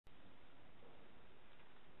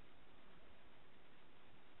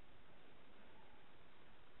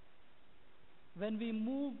When we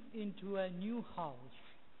move into a new house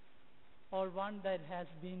or one that has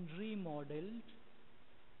been remodeled,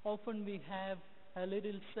 often we have a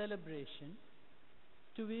little celebration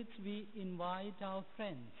to which we invite our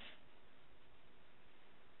friends.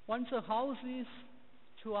 Once a house is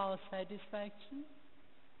to our satisfaction,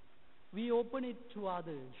 we open it to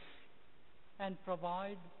others and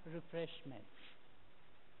provide refreshments.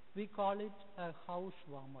 We call it a house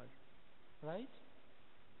warmer, right?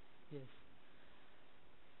 Yes.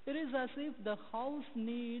 It is as if the house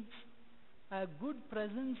needs a good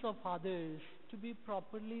presence of others to be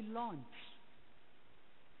properly launched.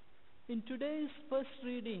 In today's first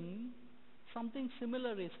reading, something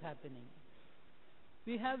similar is happening.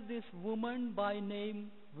 We have this woman by name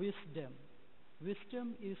Wisdom.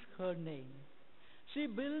 Wisdom is her name. She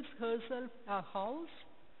builds herself a house,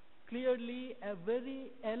 clearly a very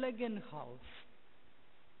elegant house,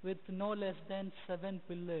 with no less than 7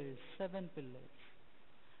 pillars.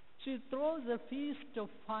 She throws a feast of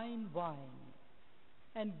fine wine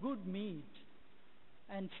and good meat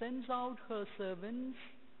and sends out her servants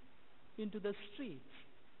into the streets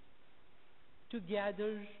to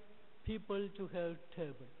gather people to her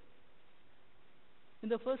table. In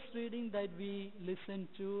the first reading that we listened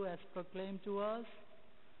to, as proclaimed to us,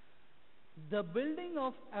 the building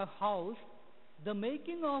of a house, the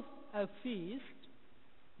making of a feast,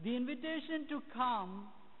 the invitation to come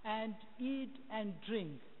and eat and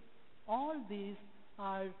drink, all these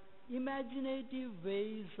are imaginative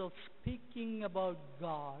ways of speaking about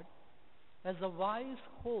God as a wise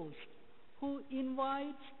host who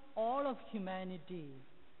invites all of humanity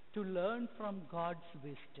to learn from God's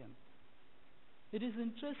wisdom. It is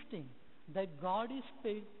interesting that God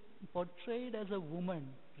is portrayed as a woman.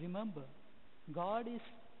 Remember, God is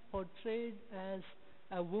portrayed as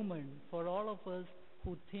a woman. For all of us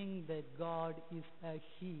who think that God is a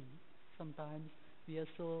he, sometimes we are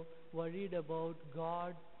so worried about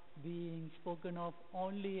God being spoken of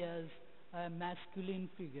only as a masculine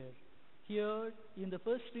figure. Here in the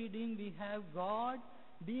first reading we have God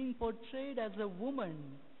being portrayed as a woman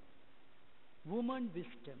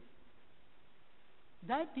wisdom.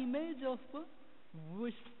 That image of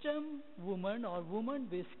wisdom woman or woman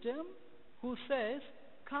wisdom who says,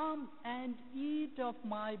 "Come and eat of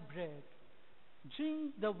my bread,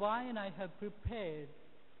 drink the wine I have prepared,"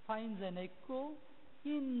 finds an echo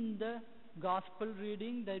in the gospel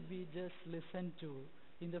reading that we just listened to,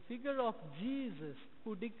 in the figure of Jesus,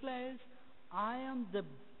 who declares, "I am the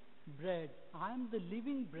bread, I am the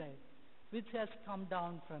living bread which has come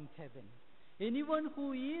down from heaven. Anyone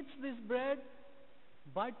who eats this bread,"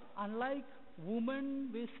 but unlike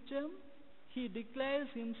woman wisdom, he declares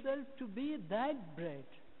himself to be that bread.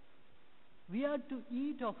 We are to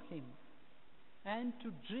eat of him and to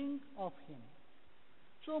drink of him.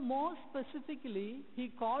 So more specifically, he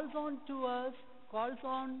calls on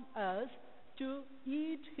us to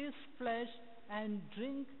eat his flesh and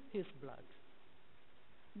drink his blood.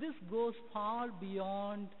 This goes far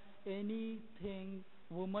beyond anything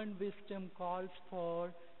woman wisdom calls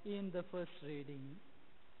for in the first reading.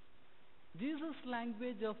 Jesus'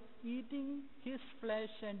 language of eating his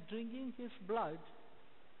flesh and drinking his blood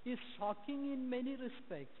is shocking in many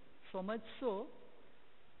respects. So much so,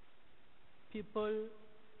 people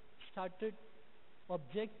started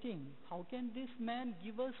objecting, how can this man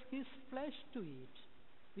give us his flesh to eat?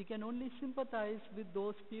 We can only sympathize with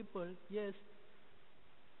those people. Yes,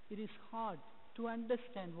 it is hard to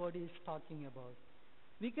understand what he is talking about.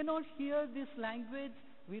 We cannot hear this language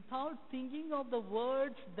without thinking of the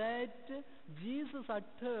words that Jesus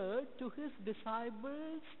uttered to his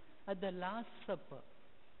disciples at the Last Supper.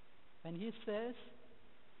 When he says,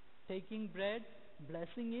 taking bread,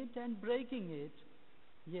 blessing it and breaking it,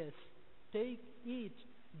 "Yes, take, eat,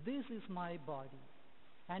 this is my body."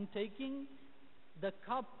 And taking the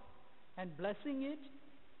cup and blessing it,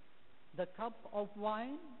 the cup of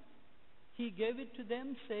wine, he gave it to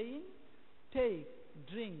them saying, "Take,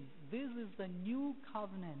 drink, this is the new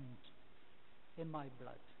covenant in my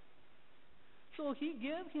blood." So he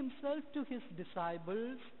gave himself to his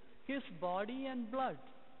disciples, his body and blood,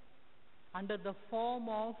 under the form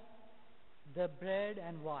of the bread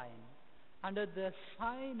and wine, under the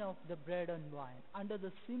sign of the bread and wine, under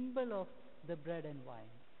the symbol of the bread and wine.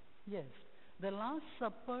 Yes, the Last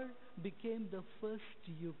Supper became the first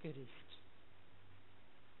Eucharist.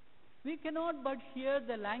 We cannot but hear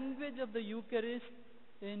the language of the Eucharist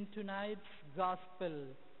in tonight's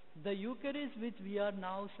Gospel, the Eucharist which we are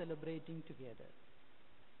now celebrating together.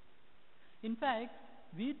 In fact,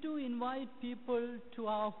 we too invite people to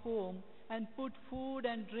our home and put food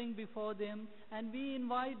and drink before them, and we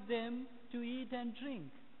invite them to eat and drink.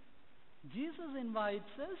 Jesus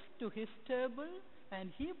invites us to his table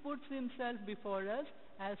and he puts himself before us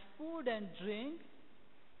as food and drink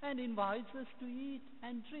and invites us to eat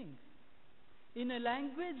and drink. In a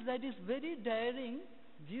language that is very daring,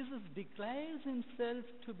 Jesus declares himself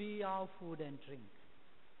to be our food and drink,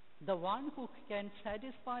 the one who can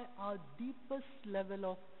satisfy our deepest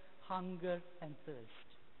level of hunger and thirst.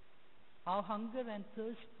 Our hunger and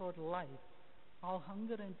thirst for life, our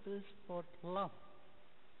hunger and thirst for love.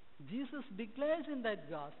 Jesus declares in that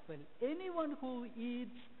gospel, anyone who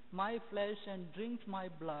eats my flesh and drinks my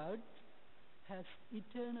blood has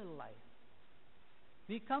eternal life.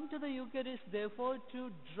 We come to the Eucharist, therefore,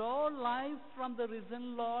 to draw life from the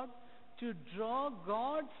risen Lord, to draw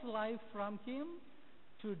God's life from him,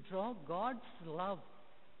 to draw God's love.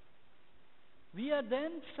 We are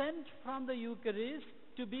then sent from the Eucharist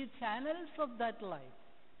to be channels of that life,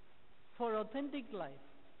 for authentic life,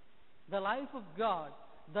 the life of God,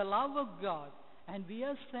 the love of God, and we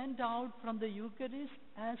are sent out from the Eucharist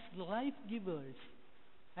as life givers,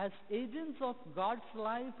 as agents of God's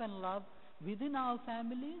life and love within our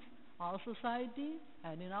families, our society,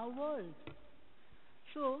 and in our world.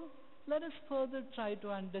 So, let us further try to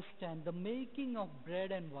understand the making of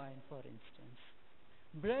bread and wine, for instance.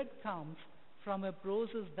 Bread comes from a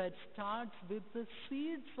process that starts with the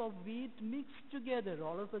seeds of wheat mixed together.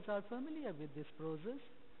 All of us are familiar with this process.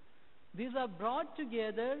 These are brought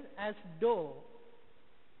together as dough,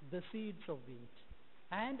 the seeds of wheat.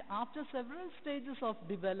 And after several stages of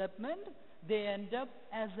development, they end up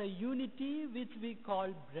as a unity which we call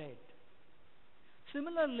bread.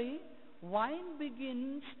 Similarly, wine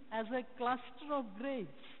begins as a cluster of grapes,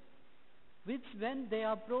 which when they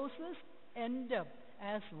are processed end up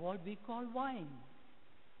as what we call wine.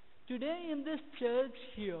 Today in this church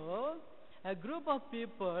here, a group of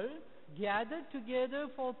people gathered together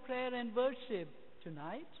for prayer and worship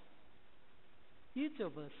tonight. Each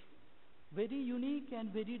of us, very unique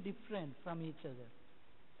and very different from each other.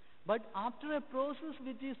 But after a process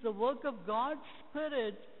which is the work of God's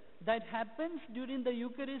Spirit that happens during the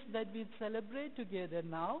Eucharist that we celebrate together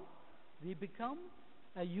now, we become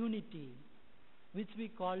a unity which we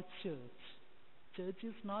call church. Church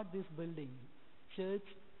is not this building. Church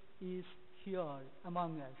is here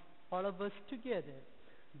among us, all of us together,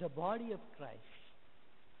 the body of Christ.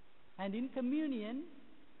 And in communion,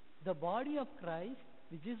 the body of Christ,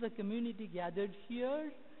 which is a community gathered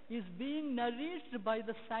here, is being nourished by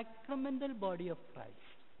the sacramental body of Christ.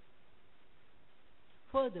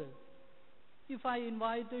 Further, if I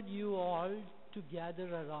invited you all to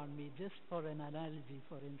gather around me, just for an analogy,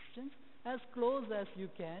 for instance, as close as you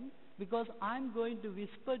can, because I'm going to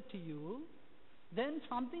whisper to you, then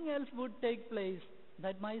something else would take place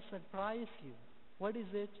that might surprise you. What is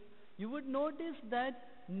it? You would notice that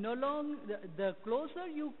the closer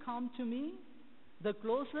you come to me, the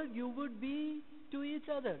closer you would be to each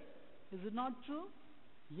other. Is it not true?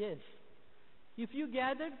 Yes. If you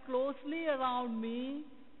gathered closely around me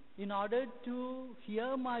in order to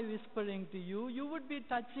hear my whispering to you, you would be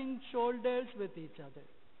touching shoulders with each other.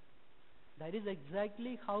 That is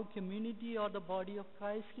exactly how community or the body of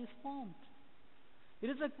Christ is formed. It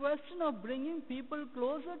is a question of bringing people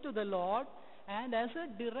closer to the Lord, and as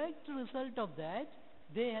a direct result of that,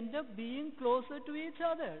 they end up being closer to each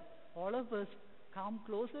other. All of us come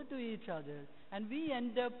closer to each other, and we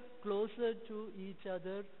end up closer to each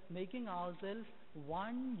other, making ourselves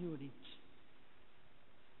one unit.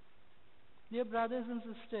 Dear brothers and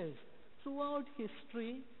sisters, throughout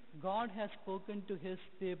history, God has spoken to his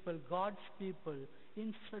people, God's people,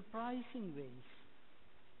 in surprising ways.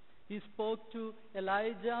 He spoke to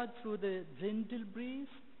Elijah through the gentle breeze,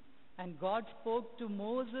 and God spoke to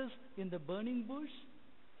Moses in the burning bush.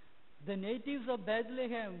 The natives of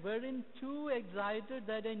Bethlehem weren't too excited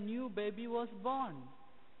that a new baby was born.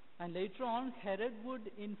 And later on, Herod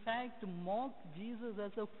would in fact mock Jesus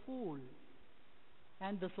as a fool.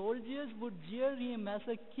 And the soldiers would jeer him as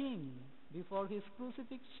a king before his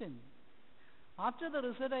crucifixion. After the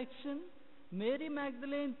resurrection, Mary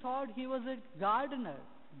Magdalene thought he was a gardener.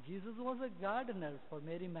 Jesus was a gardener for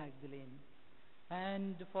Mary Magdalene.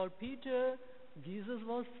 And for Peter, Jesus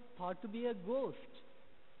was thought to be a ghost.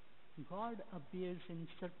 God appears in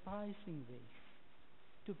surprising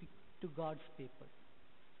ways to God's people.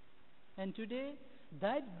 And today,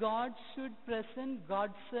 that God should present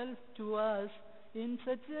God's self to us in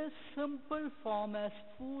such a simple form as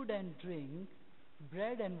food and drink,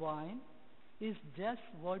 bread and wine, is just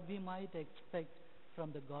what we might expect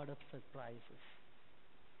from the God of surprises.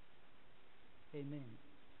 Amen.